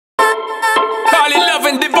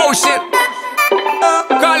emotion.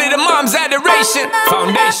 Call it a mom's adoration.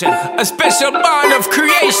 Foundation, a special bond of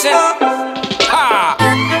creation. Ha!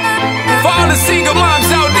 For all the single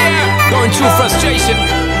moms out there going through frustration,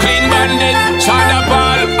 clean Bandit, China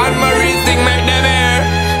Ball, and Marie thing make them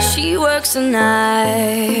air. She works the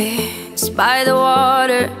nights by the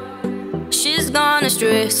water. She's gone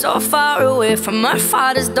astray, so far away from her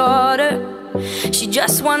father's daughter. She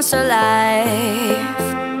just wants a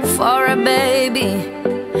life for a baby.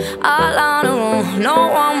 All on her own, no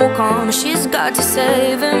one will come. She's got to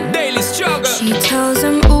save him. Daily struggle. She tells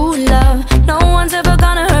him, ooh, love, no one's ever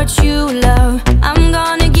gonna hurt you, love. I'm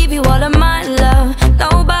gonna give you all of my love.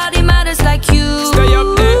 Nobody matters like you. Stay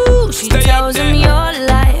up there. She tells him your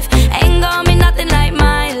life ain't gonna be nothing like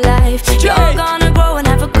my life. You're gonna grow and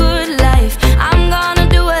have a good life. I'm gonna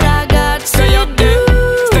do what I got to Stay up there.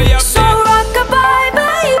 Stay up so there. rockabye,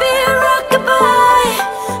 baby, rockabye.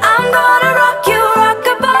 I'm gonna rock you,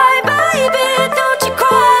 rockabye, baby. Don't you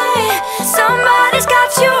cry. Somebody's got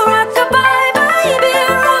you, rockabye, baby,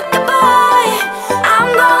 rockabye. I'm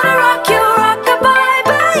gonna rock you, rockabye,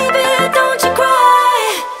 baby. Don't you cry.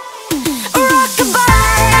 Rockabye,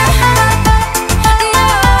 no.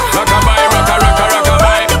 Rockabye, rocka, rocka,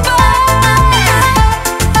 rockabye.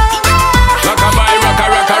 Rockabye, rocka,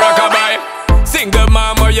 rocka, rockabye. Single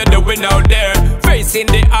mom, what you doing out there? Facing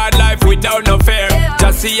the hard life without no fear.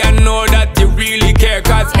 Just see and know that you really care.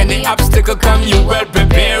 Cause any obstacle come, you well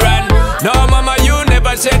prepare. And no mama, you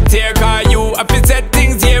never shed tear. Cause you have to set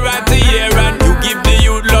things year after year. And you give the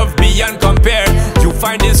youth love beyond compare. You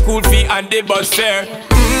find the school fee and the bus fare.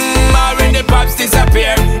 When the pops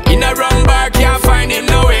disappear, in a wrong bar, can't find him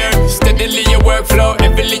nowhere. Steadily your workflow,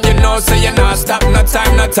 everything you know, so you not stop, no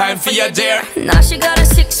time for your dear. Now she got a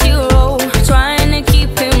 6-year-old, trying to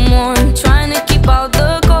keep him warm, trying to keep out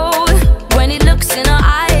the cold. When he looks in her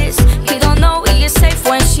eyes, he don't know he is safe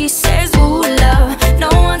when she says, ooh, love, no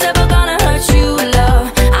one's ever gonna hurt you,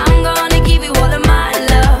 love. I'm gonna give you all of my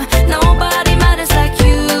love. Nobody matters like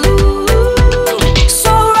you.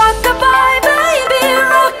 So rockabye, baby,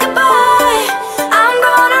 rockabye. I'm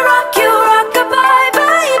gonna rock you, rockabye,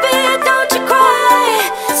 baby. Don't you cry.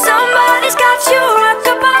 Somebody's got you,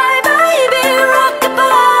 rockabye, baby,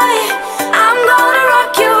 rockabye. I'm gonna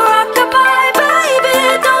rock you, rockabye, baby.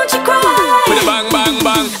 Don't you cry. With a bang, bang,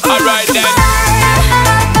 bang, alright then.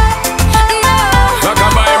 No.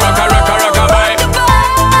 Rockabye, rocka, rocka, rockabye.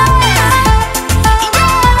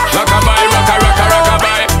 Rockabye, rocka, rocka,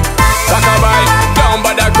 rockabye. Rockabye, don't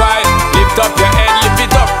bother cry. Lift up your head, lift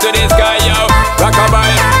it up to the sky, yo.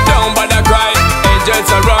 Rockabye, don't bother cry. Angels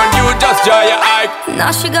around you, just dry your eye.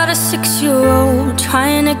 Now she got a 6-year-old,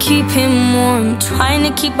 trying to keep him warm, trying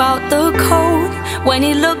to keep out the cold. When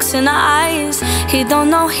he looks in her eyes, he don't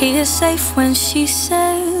know he is safe when she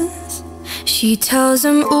says. She tells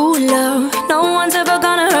him, ooh, love, no one's ever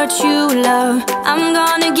gonna hurt you, love. I'm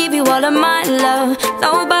gonna give you all of my love.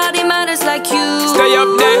 Nobody matters like you. Stay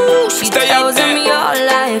up there, She stay tells up him there. your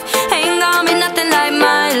life ain't gonna be nothing like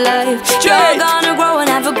my life.